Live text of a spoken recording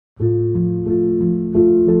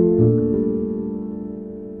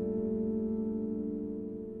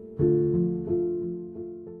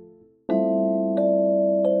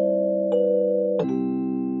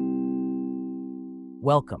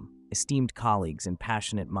Welcome, esteemed colleagues and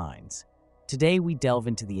passionate minds. Today we delve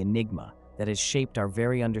into the enigma that has shaped our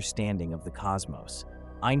very understanding of the cosmos,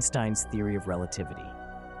 Einstein's theory of relativity.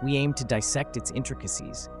 We aim to dissect its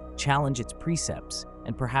intricacies, challenge its precepts,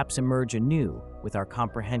 and perhaps emerge anew with our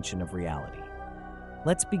comprehension of reality.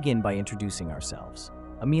 Let's begin by introducing ourselves.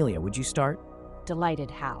 Amelia, would you start?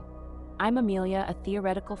 Delighted, Hal. I'm Amelia, a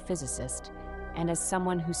theoretical physicist, and as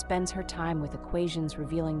someone who spends her time with equations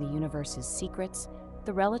revealing the universe's secrets,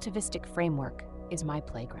 the relativistic framework is my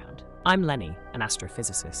playground. I'm Lenny, an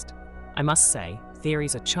astrophysicist. I must say,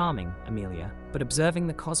 theories are charming, Amelia, but observing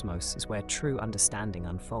the cosmos is where true understanding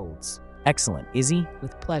unfolds. Excellent. Izzy?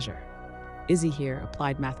 With pleasure. Izzy here,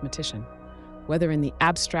 applied mathematician. Whether in the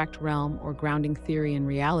abstract realm or grounding theory in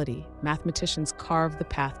reality, mathematicians carve the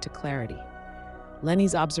path to clarity.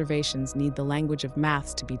 Lenny's observations need the language of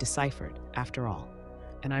maths to be deciphered, after all.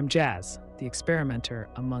 And I'm Jazz, the experimenter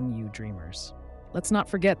among you dreamers. Let's not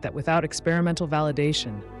forget that without experimental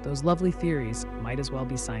validation, those lovely theories might as well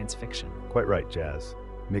be science fiction. Quite right, Jazz.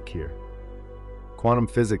 Mick here. Quantum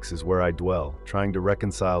physics is where I dwell, trying to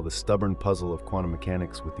reconcile the stubborn puzzle of quantum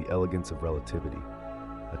mechanics with the elegance of relativity,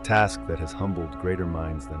 a task that has humbled greater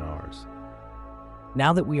minds than ours.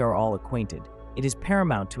 Now that we are all acquainted, it is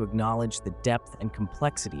paramount to acknowledge the depth and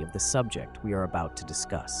complexity of the subject we are about to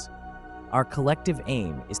discuss. Our collective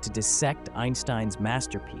aim is to dissect Einstein's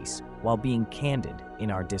masterpiece while being candid in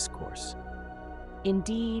our discourse.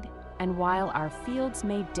 Indeed, and while our fields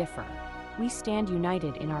may differ, we stand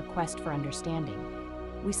united in our quest for understanding.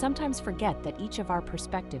 We sometimes forget that each of our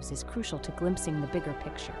perspectives is crucial to glimpsing the bigger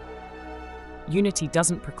picture. Unity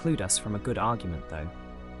doesn't preclude us from a good argument, though.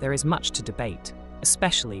 There is much to debate,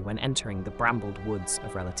 especially when entering the brambled woods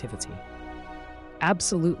of relativity.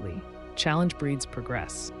 Absolutely. Challenge breeds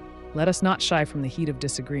progress. Let us not shy from the heat of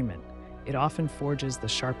disagreement. It often forges the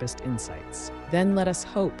sharpest insights. Then let us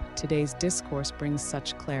hope today's discourse brings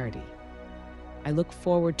such clarity. I look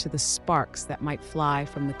forward to the sparks that might fly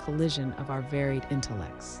from the collision of our varied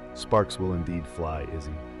intellects. Sparks will indeed fly,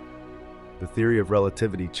 Izzy. The theory of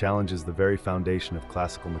relativity challenges the very foundation of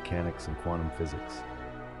classical mechanics and quantum physics.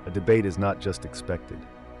 A debate is not just expected,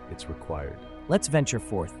 it's required. Let's venture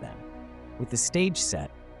forth then. With the stage set,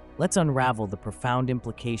 let's unravel the profound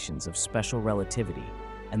implications of special relativity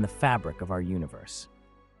and the fabric of our universe.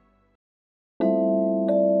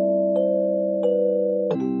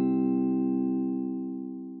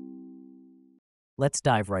 Let's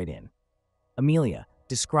dive right in. Amelia,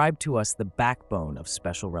 describe to us the backbone of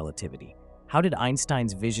special relativity. How did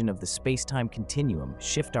Einstein's vision of the space-time continuum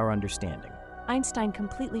shift our understanding? Einstein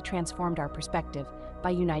completely transformed our perspective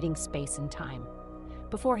by uniting space and time.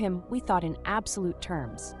 Before him, we thought in absolute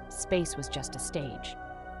terms. Space was just a stage.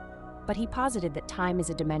 But he posited that time is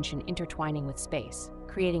a dimension intertwining with space,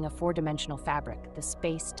 creating a four-dimensional fabric, the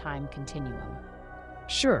space-time continuum.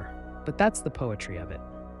 Sure, but that's the poetry of it.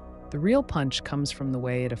 The real punch comes from the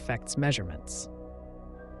way it affects measurements.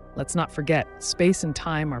 Let's not forget, space and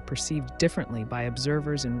time are perceived differently by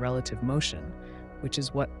observers in relative motion, which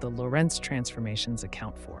is what the Lorentz transformations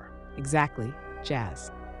account for. Exactly,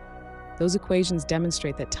 Jazz. Those equations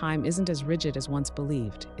demonstrate that time isn't as rigid as once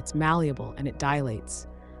believed. It's malleable and it dilates.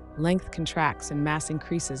 Length contracts and mass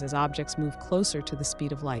increases as objects move closer to the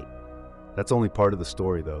speed of light. That's only part of the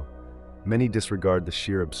story, though. Many disregard the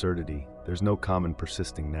sheer absurdity. There's no common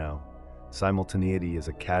persisting now. Simultaneity is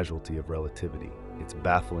a casualty of relativity. It's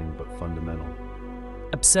baffling but fundamental.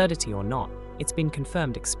 Absurdity or not, it's been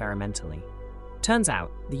confirmed experimentally. Turns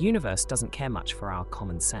out, the universe doesn't care much for our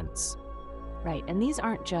common sense. Right, and these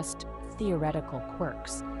aren't just theoretical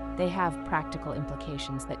quirks. They have practical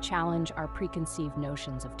implications that challenge our preconceived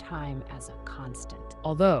notions of time as a constant.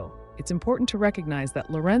 Although, it's important to recognize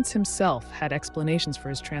that Lorentz himself had explanations for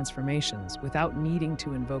his transformations without needing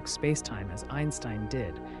to invoke space-time as Einstein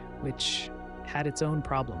did, which had its own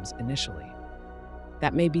problems initially.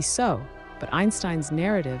 That may be so, but Einstein's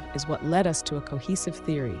narrative is what led us to a cohesive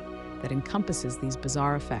theory that encompasses these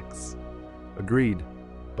bizarre effects. Agreed,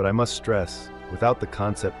 but I must stress, without the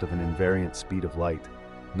concept of an invariant speed of light,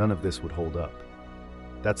 none of this would hold up.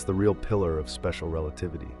 That's the real pillar of special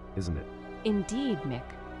relativity, isn't it? Indeed, Mick.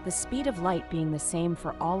 The speed of light being the same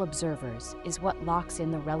for all observers is what locks in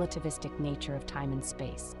the relativistic nature of time and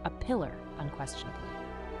space, a pillar, unquestionably.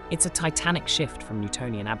 It's a titanic shift from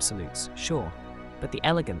Newtonian absolutes, sure, but the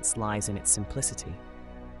elegance lies in its simplicity.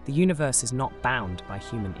 The universe is not bound by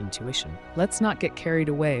human intuition. Let's not get carried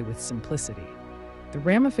away with simplicity. The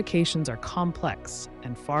ramifications are complex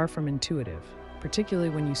and far from intuitive, particularly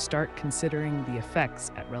when you start considering the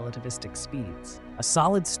effects at relativistic speeds. A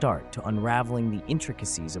solid start to unraveling the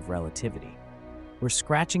intricacies of relativity. we're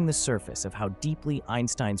scratching the surface of how deeply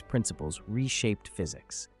Einstein's principles reshaped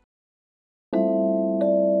physics.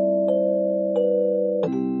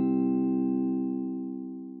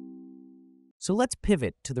 So let's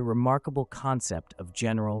pivot to the remarkable concept of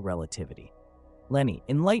general relativity. Lenny,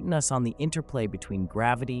 enlighten us on the interplay between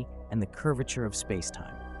gravity and the curvature of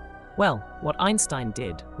spacetime. Well, what Einstein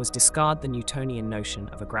did was discard the Newtonian notion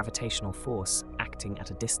of a gravitational force acting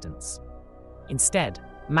at a distance. Instead,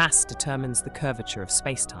 mass determines the curvature of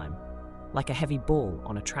spacetime, like a heavy ball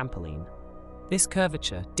on a trampoline. This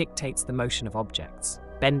curvature dictates the motion of objects,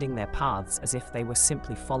 bending their paths as if they were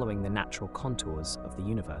simply following the natural contours of the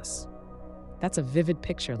universe. That's a vivid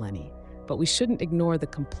picture, Lenny, but we shouldn't ignore the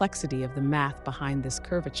complexity of the math behind this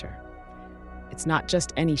curvature. It's not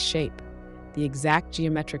just any shape. The exact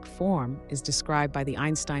geometric form is described by the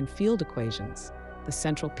Einstein field equations, the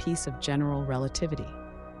central piece of general relativity.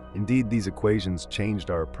 Indeed, these equations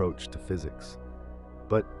changed our approach to physics.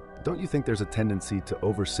 But don't you think there's a tendency to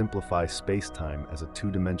oversimplify space-time as a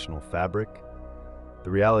two-dimensional fabric?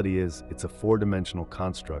 The reality is, it's a four-dimensional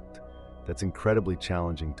construct that's incredibly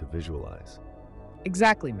challenging to visualize.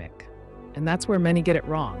 Exactly, Mick. And that's where many get it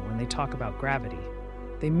wrong when they talk about gravity.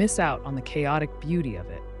 They miss out on the chaotic beauty of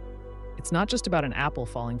it. It's not just about an apple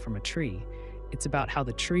falling from a tree. It's about how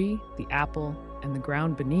the tree, the apple, and the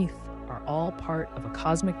ground beneath are all part of a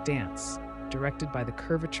cosmic dance directed by the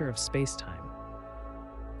curvature of space-time.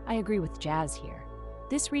 I agree with Jazz here.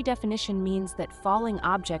 This redefinition means that falling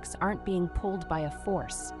objects aren't being pulled by a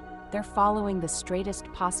force. They're following the straightest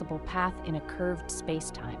possible path in a curved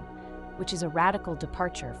spacetime, which is a radical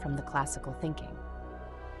departure from the classical thinking.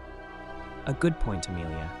 A good point,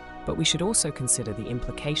 Amelia, but we should also consider the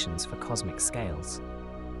implications for cosmic scales.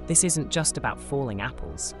 This isn't just about falling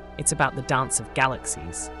apples, it's about the dance of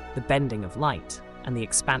galaxies, the bending of light, and the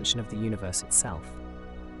expansion of the universe itself.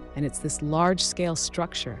 And it's this large-scale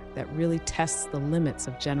structure that really tests the limits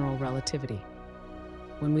of general relativity.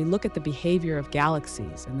 When we look at the behavior of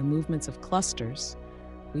galaxies and the movements of clusters,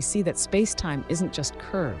 we see that space-time isn't just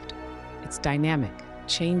curved, it's dynamic,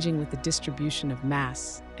 changing with the distribution of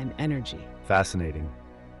mass and energy. Fascinating.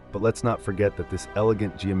 But let's not forget that this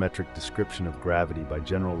elegant geometric description of gravity by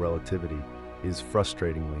general relativity is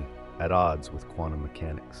frustratingly at odds with quantum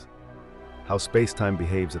mechanics. How space-time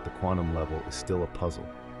behaves at the quantum level is still a puzzle.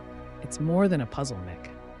 It's more than a puzzle, Mick.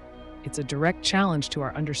 It's a direct challenge to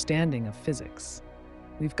our understanding of physics.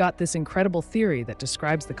 We've got this incredible theory that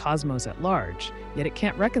describes the cosmos at large, yet it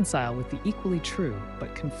can't reconcile with the equally true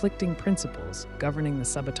but conflicting principles governing the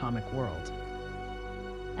subatomic world.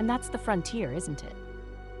 And that's the frontier, isn't it?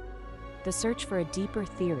 The search for a deeper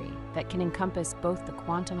theory that can encompass both the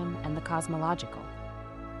quantum and the cosmological.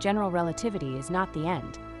 General relativity is not the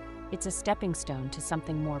end. It's a stepping stone to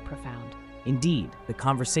something more profound. Indeed, the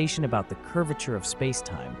conversation about the curvature of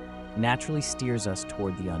spacetime naturally steers us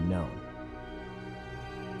toward the unknown.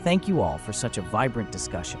 Thank you all for such a vibrant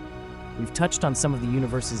discussion. We've touched on some of the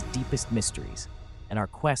universe's deepest mysteries, and our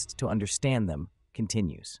quest to understand them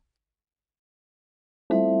continues.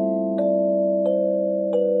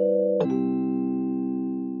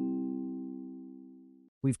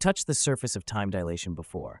 We've touched the surface of time dilation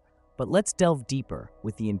before, but let's delve deeper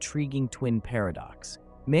with the intriguing twin paradox.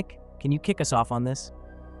 Mick, can you kick us off on this?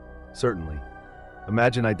 Certainly.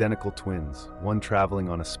 Imagine identical twins, one traveling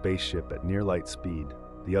on a spaceship at near light speed,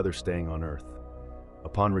 the other staying on Earth.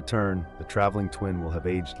 Upon return, the traveling twin will have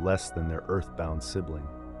aged less than their Earth-bound sibling.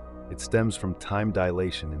 It stems from time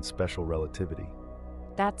dilation in special relativity.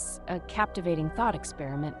 That's a captivating thought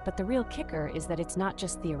experiment, but the real kicker is that it's not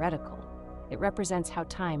just theoretical. It represents how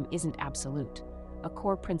time isn't absolute, a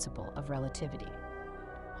core principle of relativity.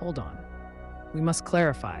 Hold on. We must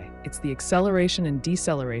clarify, it's the acceleration and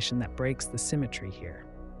deceleration that breaks the symmetry here.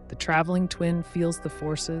 The traveling twin feels the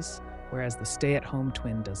forces, whereas the stay-at-home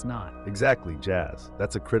twin does not. Exactly, Jazz.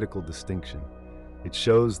 That's a critical distinction. It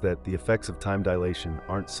shows that the effects of time dilation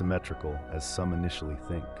aren't symmetrical as some initially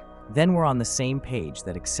think. Then we're on the same page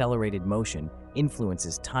that accelerated motion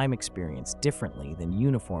influences time experience differently than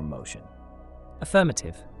uniform motion.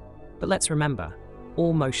 Affirmative. But let's remember,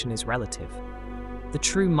 all motion is relative. The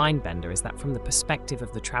true mind-bender is that from the perspective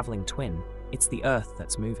of the traveling twin, it's the Earth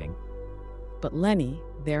that's moving. But Lenny,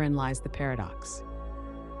 therein lies the paradox.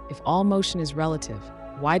 If all motion is relative,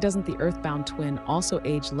 why doesn't the Earth-bound twin also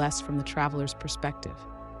age less from the traveler's perspective?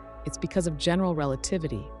 It's because of general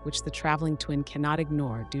relativity, which the traveling twin cannot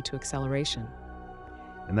ignore due to acceleration.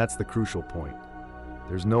 And that's the crucial point.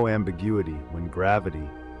 There's no ambiguity when gravity,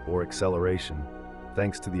 or acceleration,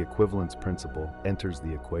 thanks to the equivalence principle, enters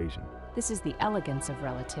the equation. This is the elegance of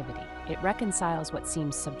relativity. It reconciles what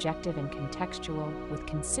seems subjective and contextual with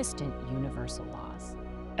consistent universal laws.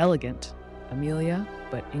 Elegant, Amelia,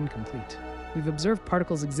 but incomplete. We've observed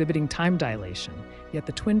particles exhibiting time dilation, yet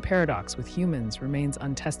the twin paradox with humans remains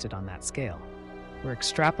untested on that scale. We're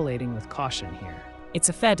extrapolating with caution here. It's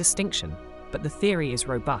a fair distinction, but the theory is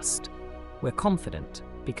robust. We're confident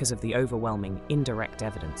because of the overwhelming indirect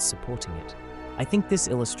evidence supporting it. I think this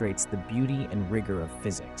illustrates the beauty and rigor of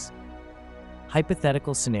physics.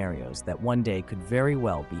 Hypothetical scenarios that one day could very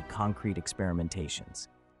well be concrete experimentations.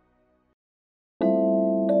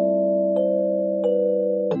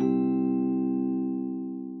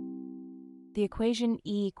 The equation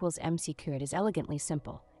E equals mc squared is elegantly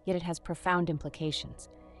simple, yet it has profound implications.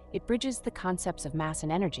 It bridges the concepts of mass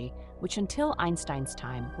and energy, which until Einstein's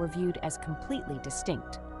time were viewed as completely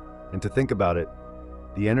distinct. And to think about it,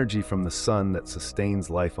 the energy from the sun that sustains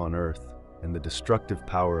life on Earth and the destructive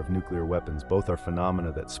power of nuclear weapons both are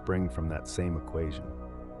phenomena that spring from that same equation.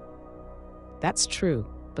 That's true,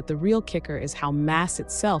 but the real kicker is how mass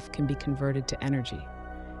itself can be converted to energy.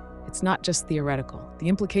 It's not just theoretical. The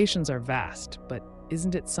implications are vast, but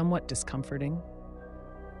isn't it somewhat discomforting?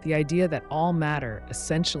 The idea that all matter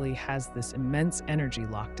essentially has this immense energy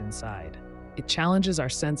locked inside. It challenges our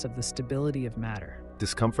sense of the stability of matter.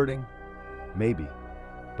 Discomforting? Maybe.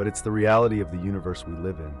 But it's the reality of the universe we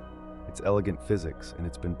live in. It's elegant physics, and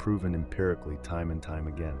it's been proven empirically time and time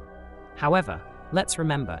again. However, let's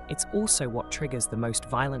remember it's also what triggers the most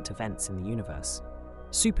violent events in the universe.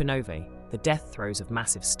 Supernovae, the death throes of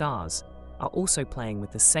massive stars, are also playing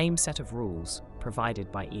with the same set of rules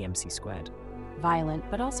provided by EMC squared. Violent,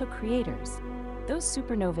 but also creators. Those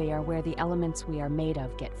supernovae are where the elements we are made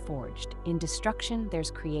of get forged. In destruction, there's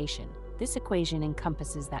creation. This equation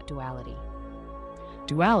encompasses that duality.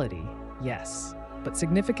 Duality, yes, but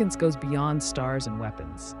significance goes beyond stars and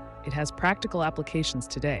weapons. It has practical applications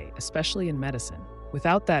today, especially in medicine.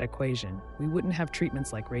 Without that equation, we wouldn't have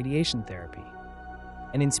treatments like radiation therapy.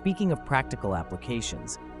 And in speaking of practical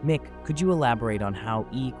applications, Mick, could you elaborate on how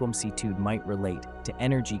E equals mc² might relate to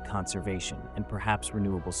energy conservation and perhaps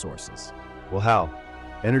renewable sources? Well, how?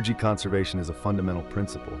 Energy conservation is a fundamental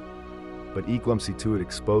principle, but E equals mc²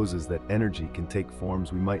 exposes that energy can take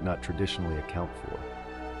forms we might not traditionally account for.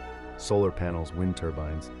 Solar panels, wind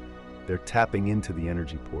turbines, they're tapping into the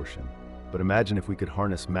energy portion. But imagine if we could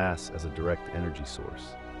harness mass as a direct energy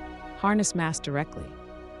source. Harness mass directly.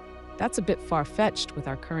 That's a bit far-fetched with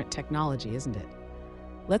our current technology, isn't it?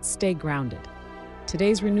 Let's stay grounded.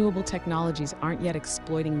 Today's renewable technologies aren't yet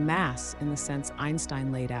exploiting mass in the sense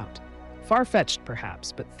Einstein laid out. Far-fetched,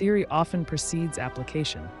 perhaps, but theory often precedes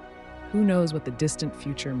application. Who knows what the distant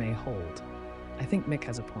future may hold? I think Mick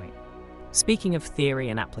has a point. Speaking of theory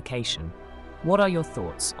and application, what are your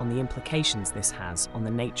thoughts on the implications this has on the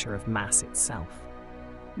nature of mass itself?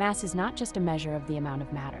 Mass is not just a measure of the amount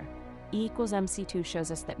of matter. E equals mc²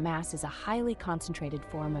 shows us that mass is a highly concentrated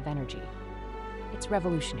form of energy. It's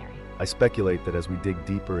revolutionary. I speculate that as we dig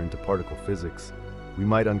deeper into particle physics, we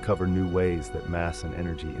might uncover new ways that mass and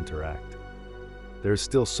energy interact. There is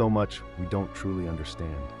still so much we don't truly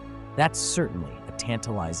understand. That's certainly a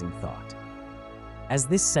tantalizing thought. As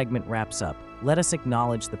this segment wraps up, let us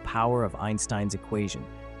acknowledge the power of Einstein's equation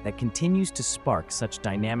that continues to spark such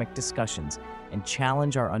dynamic discussions and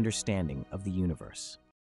challenge our understanding of the universe.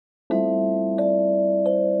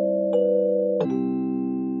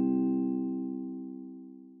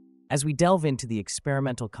 As we delve into the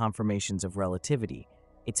experimental conformations of relativity,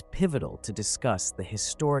 it's pivotal to discuss the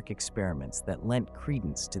historic experiments that lent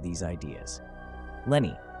credence to these ideas.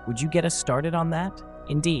 Lenny, would you get us started on that?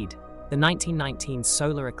 Indeed, the 1919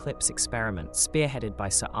 solar eclipse experiment, spearheaded by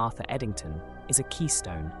Sir Arthur Eddington, is a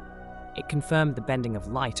keystone. It confirmed the bending of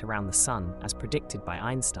light around the sun as predicted by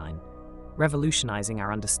Einstein, revolutionizing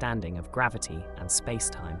our understanding of gravity and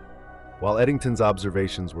space-time. While Eddington's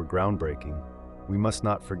observations were groundbreaking, we must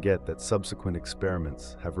not forget that subsequent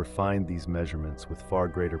experiments have refined these measurements with far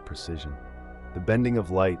greater precision. The bending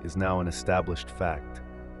of light is now an established fact,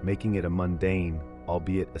 making it a mundane,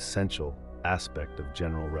 albeit essential, aspect of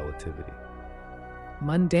general relativity.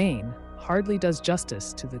 Mundane hardly does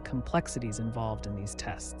justice to the complexities involved in these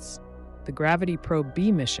tests. The Gravity Probe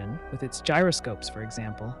B mission, with its gyroscopes, for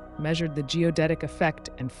example, measured the geodetic effect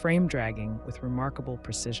and frame dragging with remarkable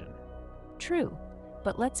precision. True,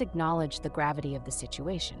 but let's acknowledge the gravity of the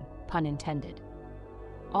situation, pun intended.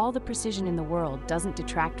 All the precision in the world doesn't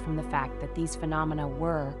detract from the fact that these phenomena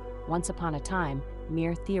were, once upon a time,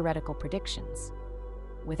 mere theoretical predictions.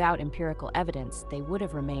 Without empirical evidence, they would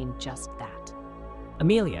have remained just that.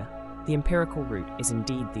 Amelia, the empirical route is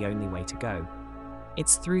indeed the only way to go.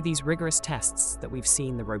 It's through these rigorous tests that we've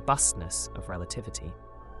seen the robustness of relativity.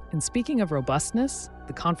 And speaking of robustness,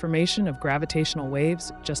 the confirmation of gravitational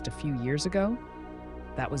waves just a few years ago,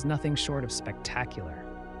 that was nothing short of spectacular.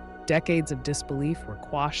 Decades of disbelief were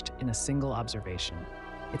quashed in a single observation.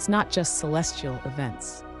 It's not just celestial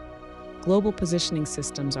events. Global positioning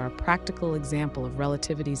systems are a practical example of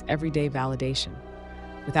relativity's everyday validation.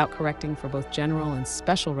 Without correcting for both general and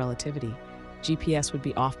special relativity, GPS would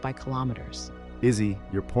be off by kilometers. Izzy,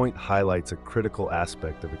 your point highlights a critical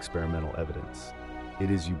aspect of experimental evidence. It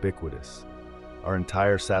is ubiquitous. Our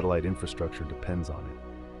entire satellite infrastructure depends on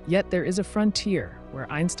it. Yet there is a frontier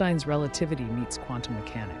where Einstein's relativity meets quantum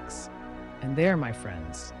mechanics. And there, my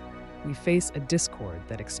friends, we face a discord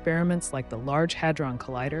that experiments like the Large Hadron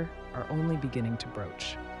Collider are only beginning to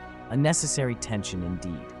broach. A necessary tension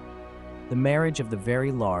indeed. The marriage of the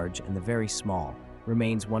very large and the very small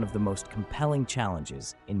remains one of the most compelling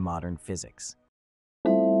challenges in modern physics.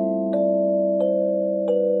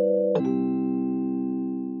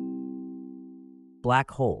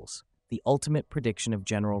 Black holes, the ultimate prediction of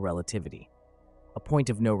general relativity. A point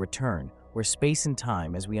of no return where space and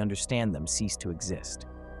time as we understand them cease to exist.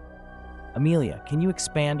 Amelia, can you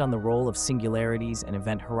expand on the role of singularities and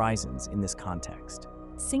event horizons in this context?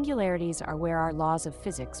 Singularities are where our laws of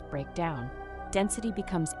physics break down. Density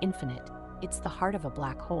becomes infinite. It's the heart of a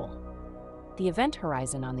black hole. The event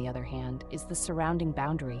horizon, on the other hand, is the surrounding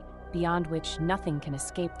boundary beyond which nothing can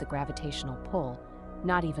escape the gravitational pull,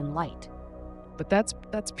 not even light. But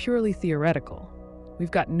that's purely theoretical. We've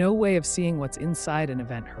got no way of seeing what's inside an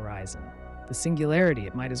event horizon. The singularity,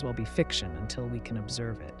 it might as well be fiction until we can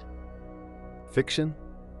observe it. Fiction?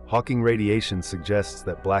 Hawking radiation suggests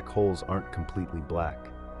that black holes aren't completely black.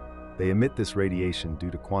 They emit this radiation due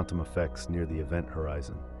to quantum effects near the event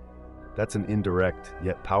horizon. That's an indirect,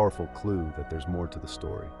 yet powerful clue that there's more to the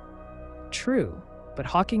story. True, but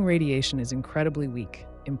Hawking radiation is incredibly weak,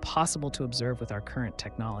 impossible to observe with our current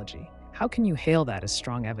technology. How can you hail that as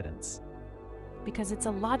strong evidence? Because it's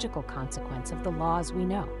a logical consequence of the laws we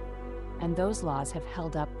know. And those laws have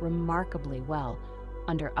held up remarkably well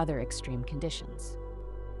under other extreme conditions.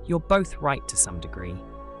 You're both right to some degree.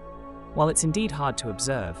 While it's indeed hard to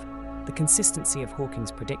observe, the consistency of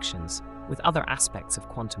Hawking's predictions with other aspects of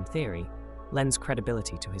quantum theory lends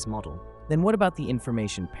credibility to his model. Then what about the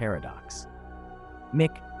information paradox?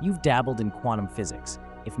 Mick, you've dabbled in quantum physics.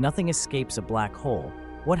 If nothing escapes a black hole,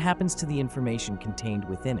 what happens to the information contained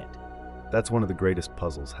within it? That's one of the greatest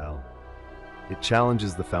puzzles, Hal. It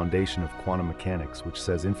challenges the foundation of quantum mechanics, which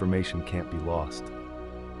says information can't be lost.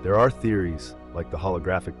 There are theories, like the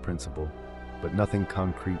holographic principle, but nothing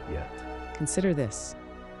concrete yet. Consider this.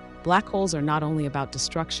 Black holes are not only about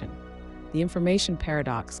destruction. The information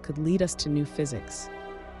paradox could lead us to new physics.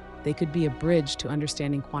 They could be a bridge to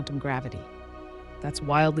understanding quantum gravity. That's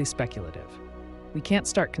wildly speculative. We can't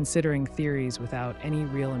start considering theories without any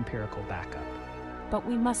real empirical backup. But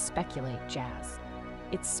we must speculate, Jazz.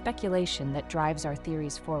 It's speculation that drives our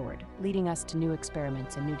theories forward, leading us to new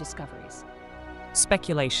experiments and new discoveries.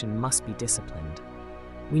 Speculation must be disciplined.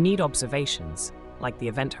 We need observations, like the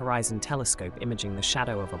Event Horizon Telescope imaging the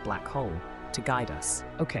shadow of a black hole, to guide us.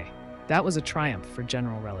 Okay, that was a triumph for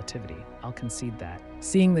general relativity. I'll concede that.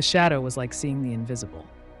 Seeing the shadow was like seeing the invisible.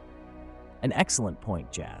 An excellent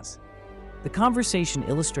point, Jazz. The conversation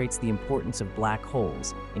illustrates the importance of black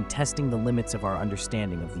holes in testing the limits of our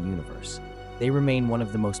understanding of the universe. They remain one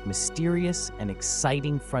of the most mysterious and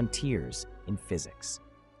exciting frontiers in physics.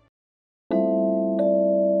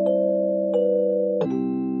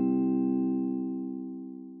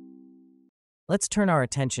 Let's turn our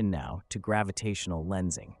attention now to gravitational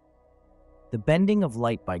lensing. The bending of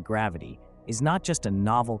light by gravity is not just a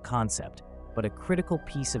novel concept, but a critical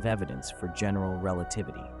piece of evidence for general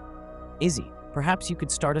relativity. Izzy, perhaps you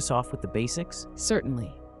could start us off with the basics?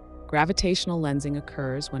 Certainly. Gravitational lensing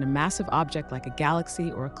occurs when a massive object like a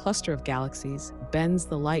galaxy or a cluster of galaxies bends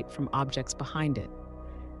the light from objects behind it.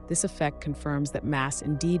 This effect confirms that mass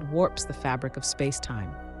indeed warps the fabric of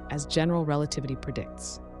space-time, as general relativity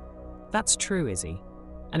predicts. That's true, Izzy.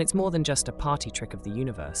 And it's more than just a party trick of the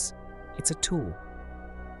universe. It's a tool.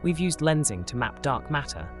 We've used lensing to map dark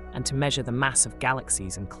matter and to measure the mass of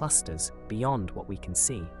galaxies and clusters beyond what we can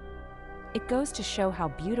see. It goes to show how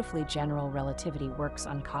beautifully general relativity works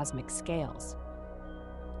on cosmic scales.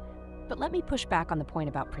 But let me push back on the point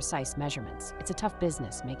about precise measurements. It's a tough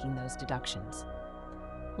business making those deductions.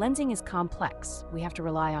 Lensing is complex. We have to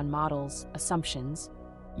rely on models, assumptions.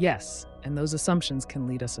 Yes, and those assumptions can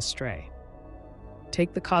lead us astray.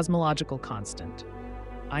 Take the cosmological constant,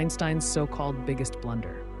 Einstein's so-called biggest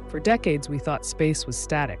blunder. For decades, we thought space was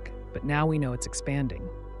static, but now we know it's expanding.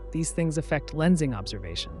 These things affect lensing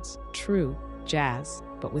observations. True, Jazz,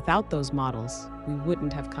 but without those models, we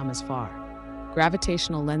wouldn't have come as far.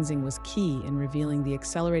 Gravitational lensing was key in revealing the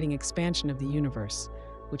accelerating expansion of the universe,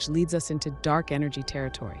 which leads us into dark energy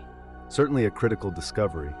territory. Certainly a critical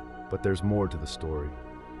discovery, but there's more to the story.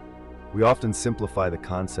 We often simplify the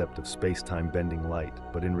concept of space-time bending light,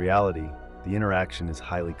 but in reality, the interaction is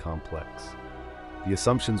highly complex. The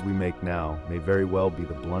assumptions we make now may very well be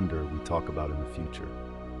the blunder we talk about in the future.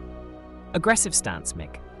 Aggressive stance,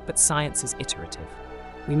 Mick, but science is iterative.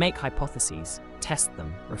 We make hypotheses, test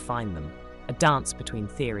them, refine them, a dance between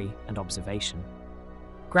theory and observation.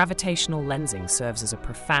 Gravitational lensing serves as a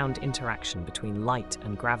profound interaction between light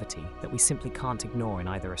and gravity that we simply can't ignore in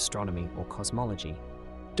either astronomy or cosmology.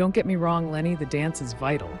 Don't get me wrong, Lenny, the dance is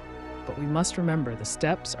vital, but we must remember the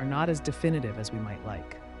steps are not as definitive as we might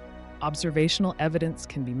like. Observational evidence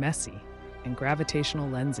can be messy, and gravitational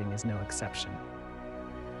lensing is no exception.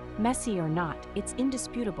 Messy or not, it's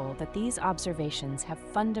indisputable that these observations have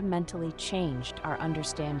fundamentally changed our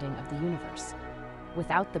understanding of the universe.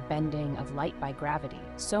 Without the bending of light by gravity,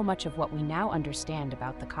 so much of what we now understand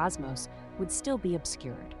about the cosmos would still be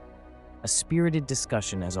obscured. A spirited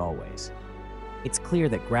discussion as always. It's clear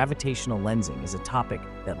that gravitational lensing is a topic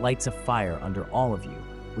that lights a fire under all of you,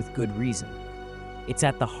 with good reason. It's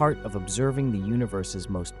at the heart of observing the universe's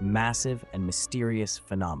most massive and mysterious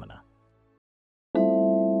phenomena.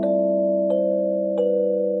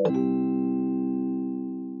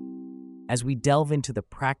 As we delve into the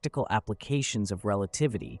practical applications of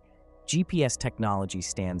relativity, GPS technology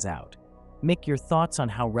stands out. Mick, your thoughts on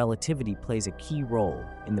how relativity plays a key role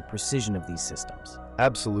in the precision of these systems?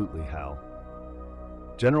 Absolutely, Hal.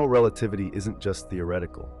 General relativity isn't just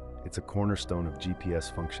theoretical, it's a cornerstone of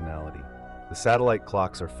GPS functionality. The satellite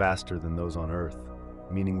clocks are faster than those on Earth,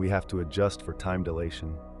 meaning we have to adjust for time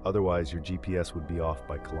dilation, otherwise your GPS would be off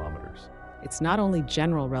by kilometers. It's not only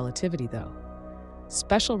general relativity, though.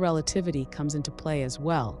 Special relativity comes into play as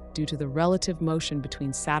well due to the relative motion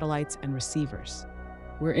between satellites and receivers.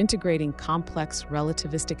 We're integrating complex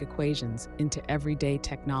relativistic equations into everyday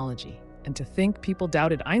technology. And to think people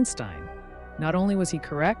doubted Einstein. Not only was he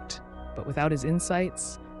correct, but without his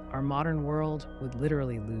insights, our modern world would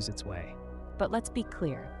literally lose its way. But let's be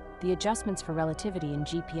clear, the adjustments for relativity in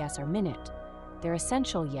GPS are minute. They're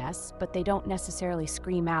essential, yes, but they don't necessarily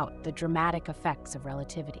scream out the dramatic effects of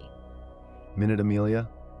relativity. Minute, Amelia?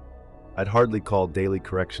 I'd hardly call daily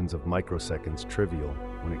corrections of microseconds trivial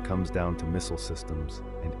when it comes down to missile systems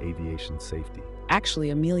and aviation safety. Actually,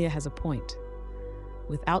 Amelia has a point.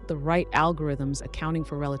 Without the right algorithms accounting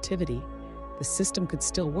for relativity, the system could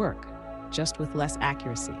still work, just with less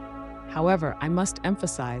accuracy. However, I must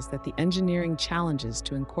emphasize that the engineering challenges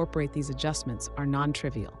to incorporate these adjustments are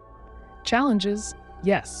non-trivial. Challenges?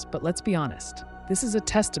 Yes, but let's be honest. This is a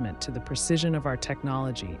testament to the precision of our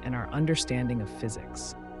technology and our understanding of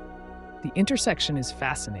physics. The intersection is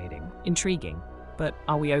fascinating. Intriguing, but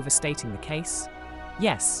are we overstating the case?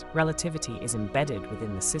 Yes, relativity is embedded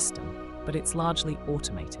within the system, but it's largely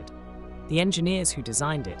automated. The engineers who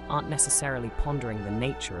designed it aren't necessarily pondering the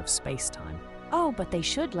nature of space-time. Oh, but they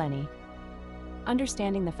should, Lenny.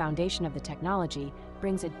 Understanding the foundation of the technology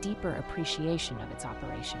brings a deeper appreciation of its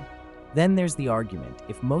operation. Then there's the argument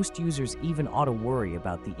if most users even ought to worry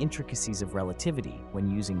about the intricacies of relativity when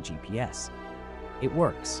using GPS. It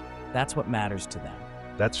works. That's what matters to them.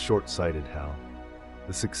 That's short-sighted, Hal.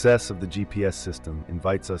 The success of the GPS system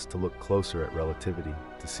invites us to look closer at relativity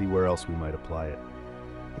to see where else we might apply it.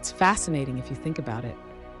 It's fascinating if you think about it.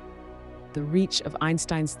 The reach of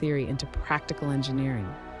Einstein's theory into practical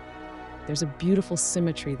engineering. There's a beautiful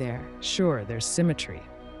symmetry there. Sure, there's symmetry.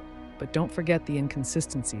 But don't forget the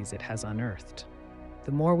inconsistencies it has unearthed.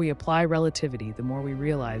 The more we apply relativity, the more we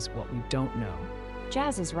realize what we don't know.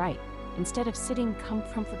 Jazz is right. Instead of sitting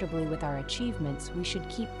comfortably with our achievements, we should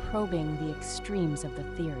keep probing the extremes of the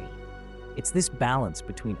theory. It's this balance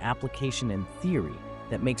between application and theory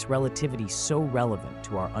that makes relativity so relevant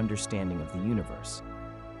to our understanding of the universe.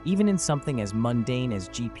 Even in something as mundane as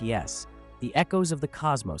GPS, the echoes of the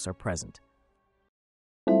cosmos are present.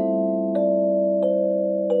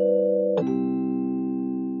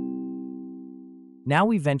 Now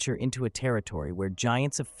we venture into a territory where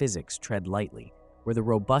giants of physics tread lightly, where the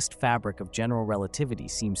robust fabric of general relativity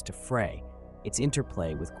seems to fray, its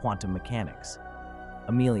interplay with quantum mechanics.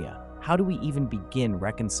 Amelia, how do we even begin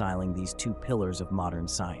reconciling these two pillars of modern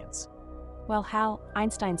science? Well, Hal,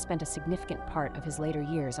 Einstein spent a significant part of his later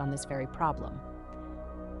years on this very problem.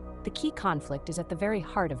 The key conflict is at the very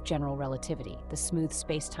heart of general relativity, the smooth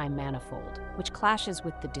space-time manifold, which clashes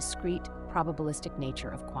with the discrete, probabilistic nature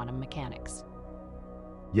of quantum mechanics.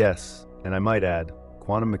 Yes, and I might add,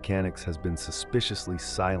 quantum mechanics has been suspiciously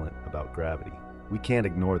silent about gravity. We can't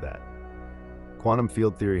ignore that. Quantum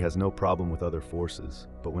field theory has no problem with other forces,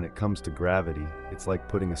 but when it comes to gravity, it's like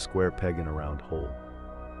putting a square peg in a round hole.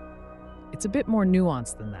 It's a bit more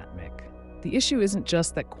nuanced than that, Mick. The issue isn't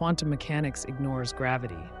just that quantum mechanics ignores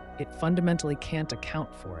gravity. It fundamentally can't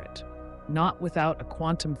account for it, not without a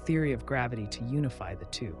quantum theory of gravity to unify the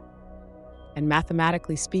two. And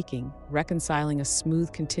mathematically speaking, reconciling a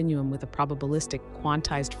smooth continuum with a probabilistic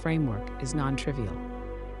quantized framework is non-trivial.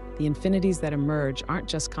 The infinities that emerge aren't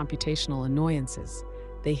just computational annoyances,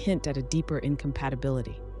 they hint at a deeper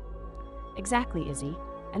incompatibility. Exactly, Izzy.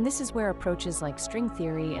 And this is where approaches like string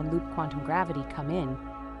theory and loop quantum gravity come in,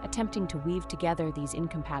 attempting to weave together these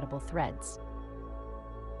incompatible threads.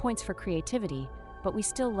 Points for creativity, but we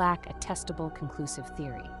still lack a testable, conclusive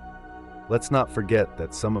theory. Let's not forget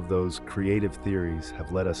that some of those creative theories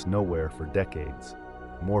have led us nowhere for decades.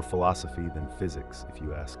 More philosophy than physics, if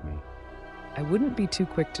you ask me. I wouldn't be too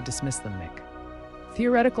quick to dismiss them, Mick.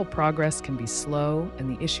 Theoretical progress can be slow and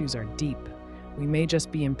the issues are deep. We may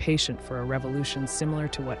just be impatient for a revolution similar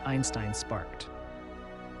to what Einstein sparked.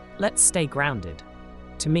 Let's stay grounded.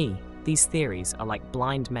 To me, these theories are like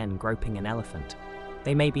blind men groping an elephant.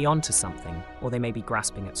 They may be onto something, or they may be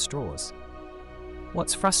grasping at straws.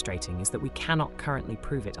 What's frustrating is that we cannot currently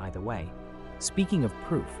prove it either way. Speaking of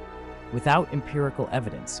proof, without empirical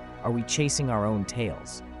evidence, are we chasing our own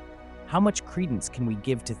tails? How much credence can we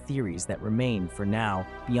give to theories that remain, for now,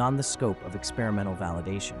 beyond the scope of experimental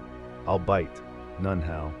validation? I'll bite. None,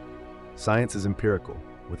 Hal. Science is empirical.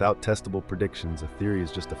 Without testable predictions, a theory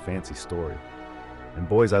is just a fancy story. And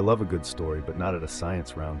boys, I love a good story, but not at a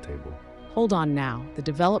science roundtable. Hold on now. The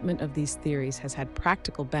development of these theories has had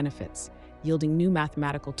practical benefits, yielding new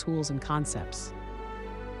mathematical tools and concepts.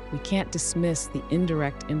 We can't dismiss the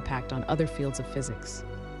indirect impact on other fields of physics.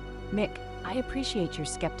 Mick, I appreciate your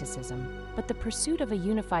skepticism, but the pursuit of a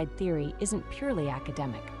unified theory isn't purely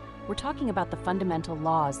academic. We're talking about the fundamental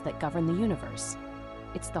laws that govern the universe.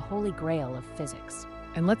 It's the holy grail of physics.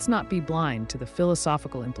 And let's not be blind to the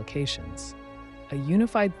philosophical implications. A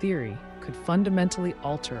unified theory could fundamentally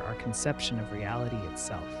alter our conception of reality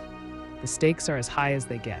itself. The stakes are as high as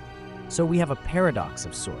they get. So we have a paradox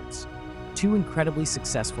of sorts. Two incredibly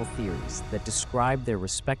successful theories that describe their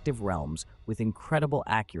respective realms with incredible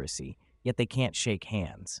accuracy, yet they can't shake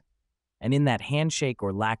hands. And in that handshake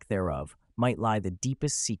or lack thereof might lie the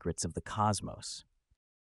deepest secrets of the cosmos.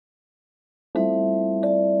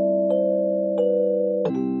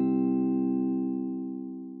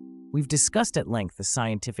 We've discussed at length the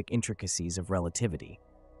scientific intricacies of relativity.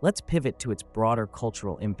 Let's pivot to its broader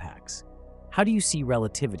cultural impacts. How do you see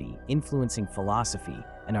relativity influencing philosophy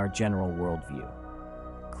and our general worldview?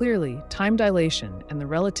 Clearly, time dilation and the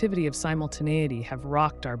relativity of simultaneity have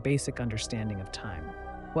rocked our basic understanding of time.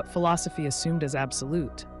 What philosophy assumed as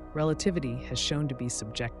absolute, relativity has shown to be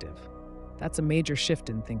subjective. That's a major shift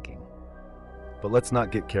in thinking. But let's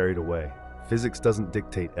not get carried away. Physics doesn't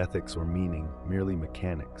dictate ethics or meaning, merely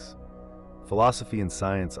mechanics. Philosophy and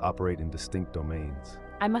science operate in distinct domains.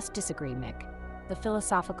 I must disagree, Mick. The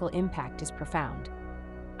philosophical impact is profound.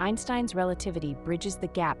 Einstein's relativity bridges the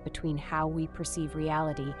gap between how we perceive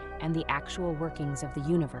reality and the actual workings of the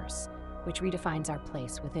universe, which redefines our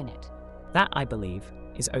place within it. That, I believe,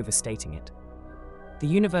 is overstating it. The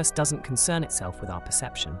universe doesn't concern itself with our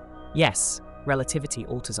perception. Yes, relativity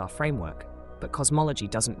alters our framework, but cosmology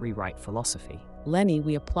doesn't rewrite philosophy. Lenny,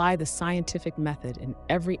 we apply the scientific method in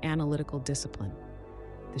every analytical discipline.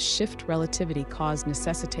 The shift relativity cause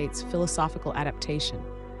necessitates philosophical adaptation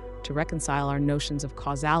to reconcile our notions of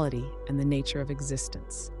causality and the nature of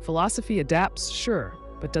existence. Philosophy adapts, sure,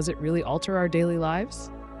 but does it really alter our daily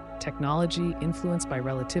lives? Technology influenced by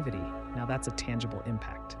relativity, now that's a tangible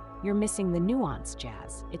impact. You're missing the nuance,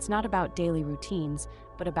 Jazz. It's not about daily routines,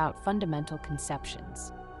 but about fundamental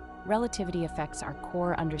conceptions. Relativity affects our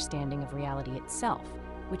core understanding of reality itself,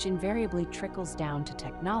 which invariably trickles down to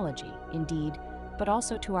technology, indeed, but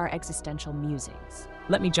also to our existential musings.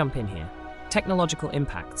 Let me jump in here. Technological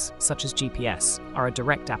impacts, such as GPS, are a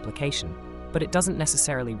direct application, but it doesn't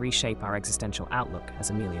necessarily reshape our existential outlook,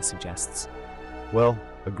 as Amelia suggests. Well,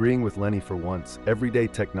 agreeing with Lenny for once, everyday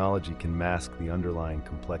technology can mask the underlying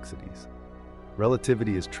complexities.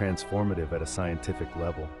 Relativity is transformative at a scientific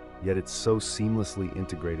level, yet it's so seamlessly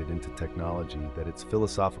integrated into technology that its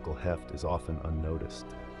philosophical heft is often unnoticed.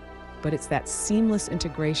 But it's that seamless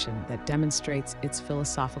integration that demonstrates its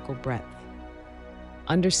philosophical breadth.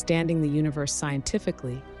 Understanding the universe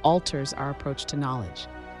scientifically alters our approach to knowledge.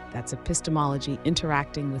 That's epistemology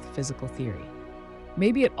interacting with physical theory.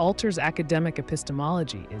 Maybe it alters academic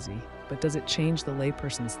epistemology, Izzy, but does it change the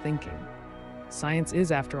layperson's thinking? Science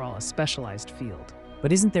is, after all, a specialized field.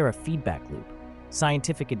 But isn't there a feedback loop?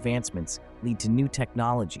 Scientific advancements lead to new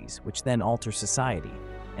technologies, which then alter society,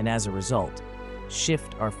 and as a result,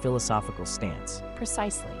 shift our philosophical stance.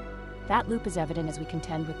 Precisely. That loop is evident as we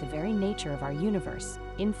contend with the very nature of our universe,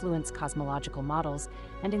 influence cosmological models,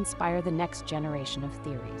 and inspire the next generation of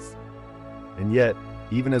theories. And yet,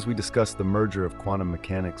 even as we discuss the merger of quantum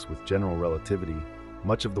mechanics with general relativity,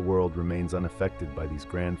 much of the world remains unaffected by these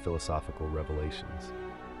grand philosophical revelations.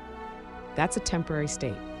 That's a temporary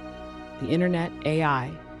state. The internet,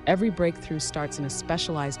 AI, every breakthrough starts in a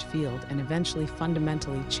specialized field and eventually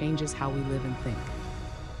fundamentally changes how we live and think.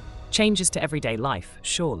 Changes to everyday life,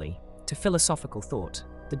 surely. To philosophical thought,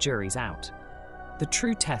 the jury's out. The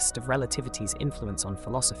true test of relativity's influence on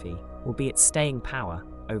philosophy will be its staying power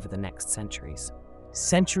over the next centuries.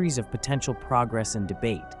 Centuries of potential progress and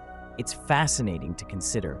debate. It's fascinating to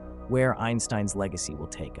consider where Einstein's legacy will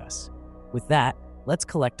take us. With that, let's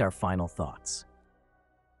collect our final thoughts.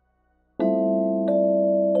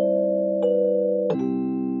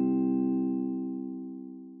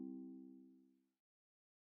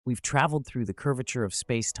 We've traveled through the curvature of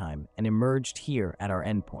space-time and emerged here at our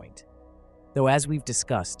endpoint. Though as we've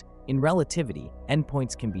discussed, in relativity,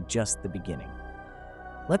 endpoints can be just the beginning.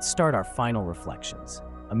 Let's start our final reflections.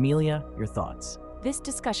 Amelia, your thoughts? This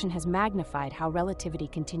discussion has magnified how relativity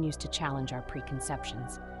continues to challenge our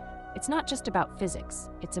preconceptions. It's not just about physics,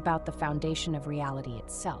 it's about the foundation of reality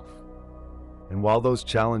itself. And while those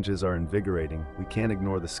challenges are invigorating, we can't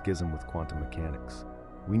ignore the schism with quantum mechanics.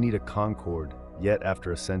 We need a concord, yet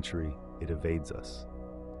after a century, it evades us.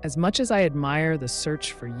 As much as I admire the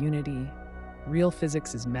search for unity, real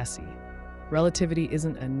physics is messy. Relativity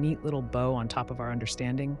isn't a neat little bow on top of our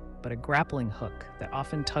understanding, but a grappling hook that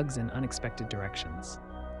often tugs in unexpected directions.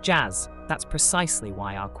 Jazz, that's precisely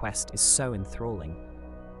why our quest is so enthralling.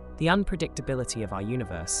 The unpredictability of our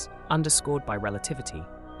universe, underscored by relativity,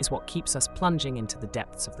 is what keeps us plunging into the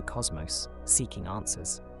depths of the cosmos, seeking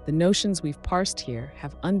answers. The notions we've parsed here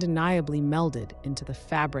have undeniably melded into the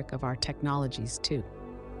fabric of our technologies, too.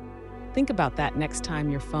 Think about that next time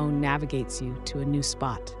your phone navigates you to a new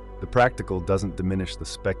spot. The practical doesn't diminish the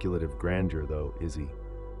speculative grandeur, though, Izzy.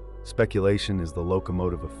 Speculation is the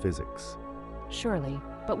locomotive of physics. Surely,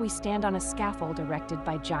 but we stand on a scaffold erected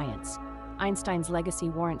by giants. Einstein's legacy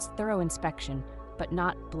warrants thorough inspection, but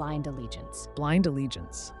not blind allegiance. Blind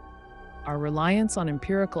allegiance. Our reliance on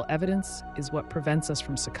empirical evidence is what prevents us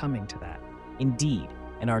from succumbing to that. Indeed,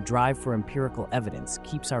 and our drive for empirical evidence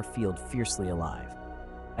keeps our field fiercely alive.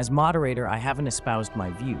 As moderator, I haven't espoused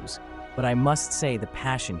my views, but I must say the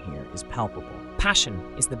passion here is palpable.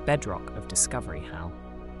 Passion is the bedrock of discovery, Hal.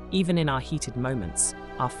 Even in our heated moments,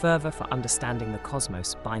 our fervor for understanding the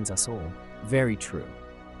cosmos binds us all. Very true.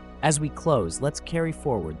 As we close, let's carry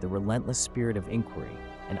forward the relentless spirit of inquiry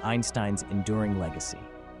and Einstein's enduring legacy.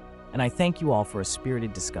 And I thank you all for a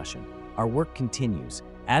spirited discussion. Our work continues,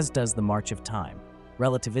 as does the march of time,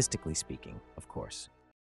 relativistically speaking, of course.